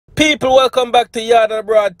People, welcome back to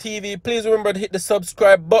YaadAndAbroadTV. Please remember to hit the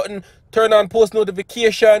subscribe button, turn on post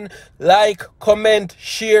notification, like, comment,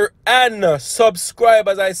 share, and subscribe.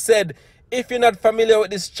 As I said, if you're not familiar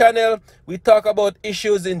with this channel, we talk about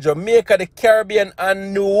issues in Jamaica, the Caribbean,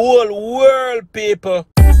 and the whole world, people.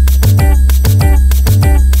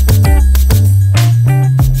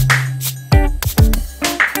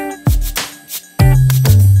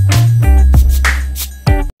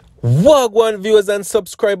 Wagwan viewers and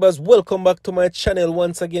subscribers, welcome back to my channel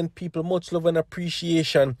once again, people. Much love and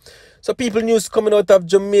appreciation. So people, news coming out of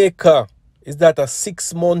Jamaica is that a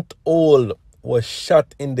 6-month-old was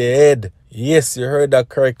shot in the head. Yes, you heard that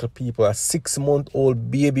correctly, people. A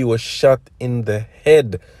 6-month-old baby was shot in the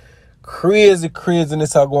head.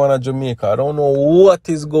 Craziness are going on in Jamaica. I don't know what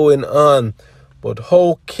is going on, but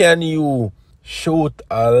how can you shoot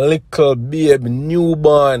a little baby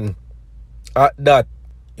newborn at that?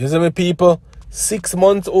 You see me, people? 6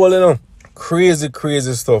 months old, you know. Crazy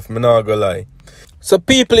stuff, me not gonna lie. So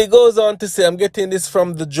people, it goes on to say, I'm getting this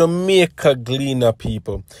from the Jamaica Gleaner,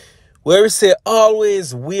 people, where it say,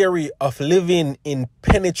 always wary of living in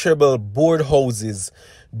penetrable board houses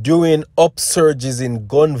during upsurges in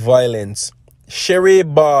gun violence. Sherray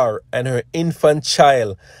Barr and her infant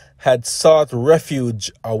child had sought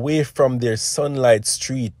refuge away from their Sunlight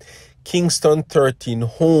Street Kingston 13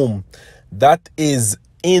 home that is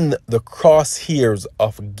in the crosshairs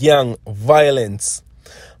of gang violence.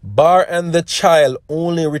 Barr and the child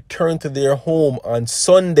only returned to their home on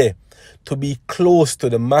Sunday to be close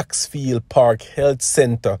to the Maxfield Park Health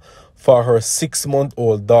Center for her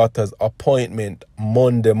 6-month-old daughter's appointment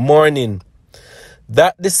Monday morning.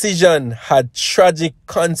 That decision had tragic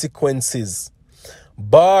consequences.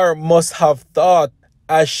 Barr must have thought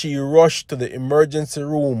as she rushed to the emergency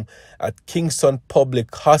room at Kingston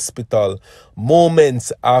Public Hospital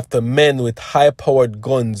moments after men with high-powered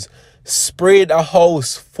guns sprayed a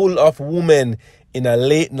house full of women in a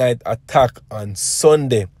late-night attack on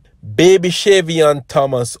Sunday. Baby Shavion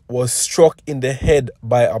Thomas was struck in the head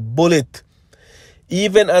by a bullet.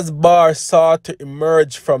 Even as Barr sought to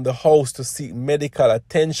emerge from the house to seek medical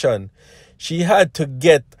attention, she had to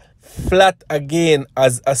get flat again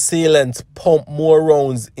as assailants pumped more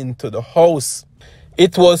rounds into the house.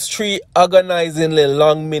 It was 3 agonizingly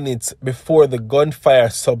long minutes before the gunfire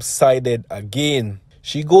subsided again.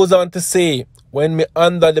 She goes on to say, when me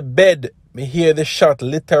under the bed, me hear the shot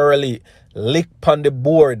literally lick on the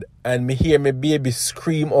board and me hear me baby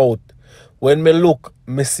scream out. When me look,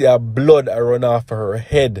 me see a blood a run off of her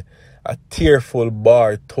head, a tearful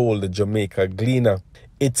Barr told the Jamaica Gleaner.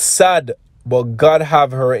 It's sad, but God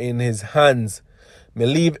have her in his hands. Me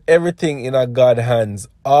leave everything in a God hands.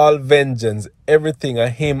 All vengeance, everything a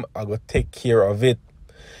him, I go take care of it.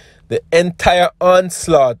 The entire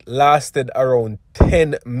onslaught lasted around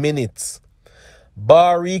 10 minutes.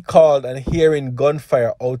 Barr recalled and hearing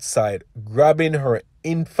gunfire outside, grabbing her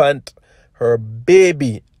infant, her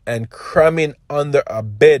baby, and cramming under a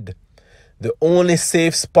bed. The only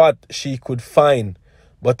safe spot she could find,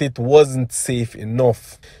 but it wasn't safe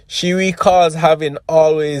enough. She recalls having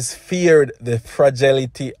always feared the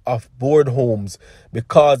fragility of board homes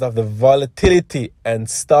because of the volatility and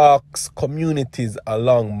stalks communities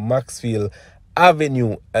along Maxfield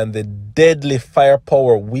Avenue and the deadly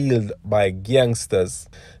firepower wielded by gangsters.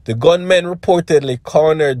 The gunmen reportedly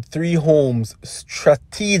cornered 3 homes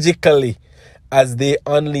strategically as they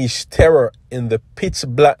unleashed terror in the pitch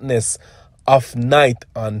blackness of night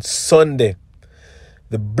on Sunday.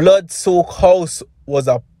 The blood-soaked house was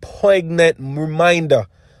a poignant reminder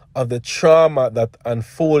of the trauma that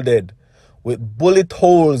unfolded, with bullet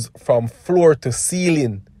holes from floor to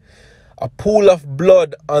ceiling, a pool of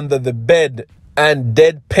blood under the bed, and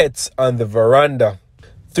dead pets on the veranda.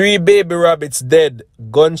 3 baby rabbits dead,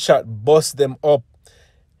 gunshot bust them up,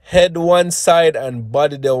 head one side and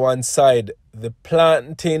body the one side. The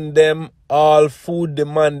planting them, all food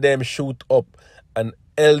demand them shoot up, an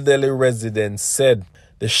elderly resident said.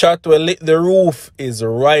 The shot will lit the roof is a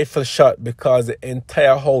rifle shot because the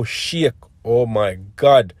entire house shook. Oh my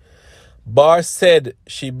God. Barr said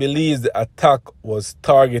she believes the attack was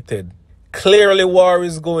targeted. Clearly war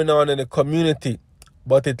is going on in the community,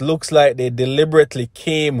 but it looks like they deliberately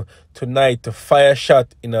came tonight to fire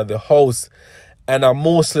shot in the house, and are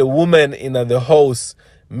mostly women in the house.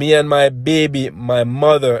 Me and my baby, my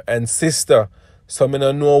mother and sister. So I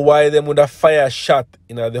don't know why them would have fire shot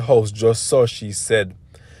in the house, just so, she said.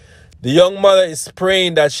 The young mother is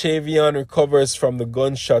praying that Shavion recovers from the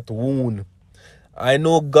gunshot wound. I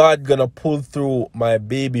know God gonna pull through my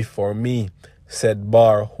baby for me, said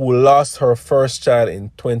Barr, who lost her first child in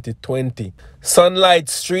 2020. Sunlight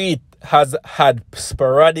Street has had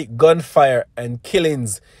sporadic gunfire and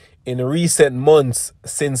killings in recent months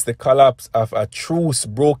since the collapse of a truce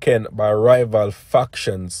broken by rival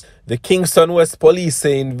factions. The Kingston West Police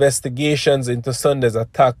say investigations into Sunday's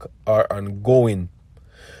attack are ongoing.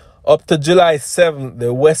 Up to July 7th,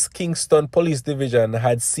 the West Kingston Police Division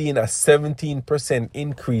had seen a 17%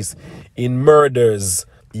 increase in murders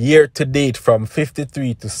year to date from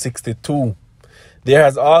 53 to 62. There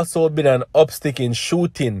has also been an uptick in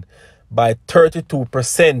shooting by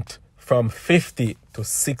 32% from 50 to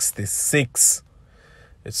 66.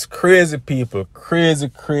 It's crazy, people.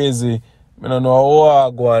 Crazy. I don't know how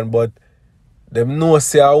I go on, but them know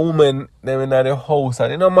say a woman them in the house,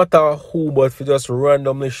 and it no matter who, but if you just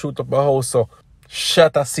randomly shoot up a house, so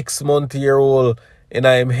shot a 6-month-old in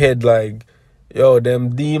him head, like, yo,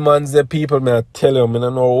 them demons, the people, me I tell you, I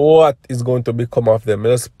don't know what is going to become of them. I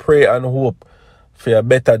just pray and hope for a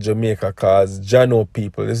better Jamaica, cause Jano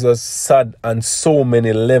people, it's just sad on so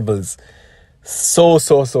many levels. So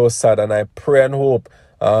sad, and I pray and hope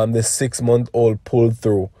the 6-month-old pulled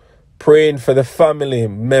through. Praying for the family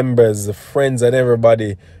members, the friends, and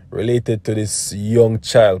everybody related to this young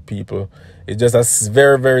child, people. It's just a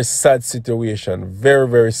very sad situation.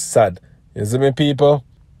 Very sad. You see me, people?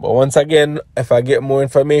 But once again, if I get more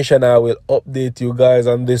information, I will update you guys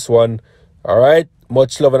on this one. Alright?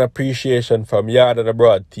 Much love and appreciation from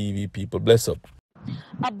YaadAndAbroadTV, people. Bless up.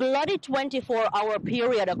 A bloody 24-hour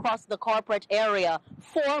period across the corporate area,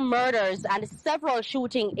 4 murders and several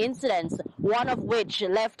shooting incidents, one of which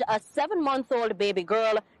left a 7-month-old baby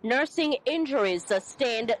girl nursing injuries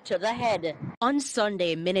sustained to the head. On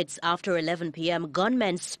Sunday, minutes after 11 p.m.,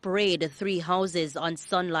 gunmen sprayed 3 houses on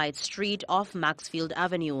Sunlight Street off Maxfield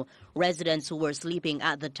Avenue. Residents who were sleeping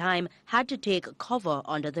at the time had to take cover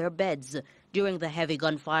under their beds. During the heavy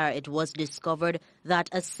gunfire, it was discovered that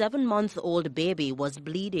a 7-month-old baby was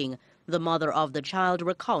bleeding. The mother of the child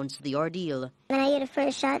recounts the ordeal. When I hear the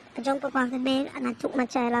first shot, I jumped up off the bed and I took my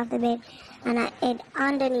child off the bed and I hid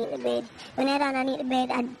underneath the bed. When I hid underneath the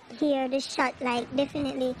bed, I hear the shot like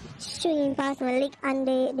definitely stringing past my leg on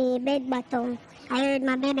the bed bottom. I heard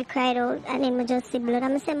my baby cried out and then I just see blood.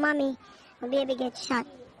 I said, "Mommy, my baby get shot."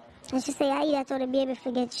 And she said, "I either told the baby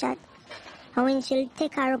to get shot." And when she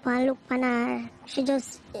take her up and look on her, she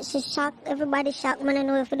shocked. Everybody shocked. I don't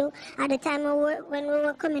know what to do. At the time when we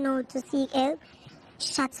were coming out to seek help,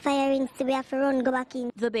 shots firing, so we have to run, go back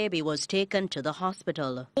in. The baby was taken to the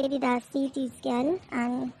hospital. They did a CT scan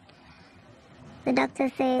and the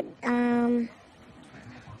doctor said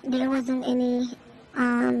there wasn't any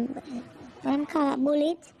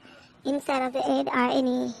bullet inside of the head or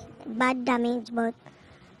any bad damage, but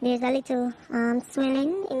there's a little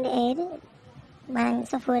swelling in the head and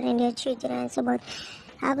so forth, and they're treating her and so, but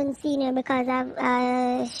I haven't seen her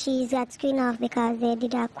because she's got screened off because they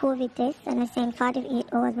did a COVID test and I sent 48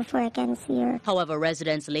 hours before I can see her. However,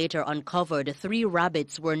 residents later uncovered 3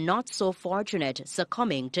 rabbits were not so fortunate,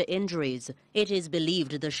 succumbing to injuries. It is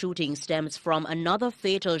believed the shooting stems from another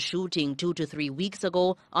fatal shooting 2 to 3 weeks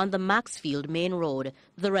ago on the Maxfield Main Road.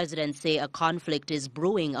 The residents say a conflict is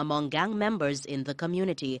brewing among gang members in the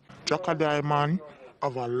community. Jacadai man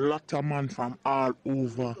have a lot of man from all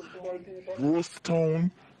over. Rosetown,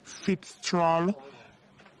 Fitzgerald,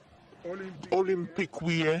 Olympic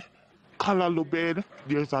Way, Kalalubed.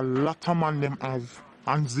 There's a lot of man them have,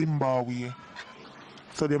 and Zimbabwe.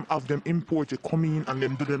 So them have them imported, come in and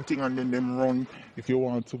them do them thing and then them run. If you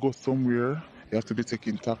want to go somewhere, you have to be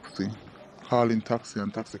taking taxi. Calling taxi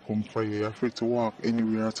and taxi come for you. You're free to walk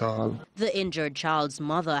anywhere at all. The injured child's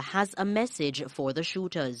mother has a message for the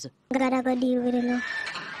shooters. God, I go deal with it now.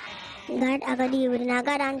 God, I go deal with it now.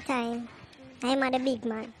 God on time. I'm the big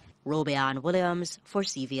man. Robeanne Williams for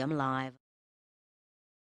CVM Live.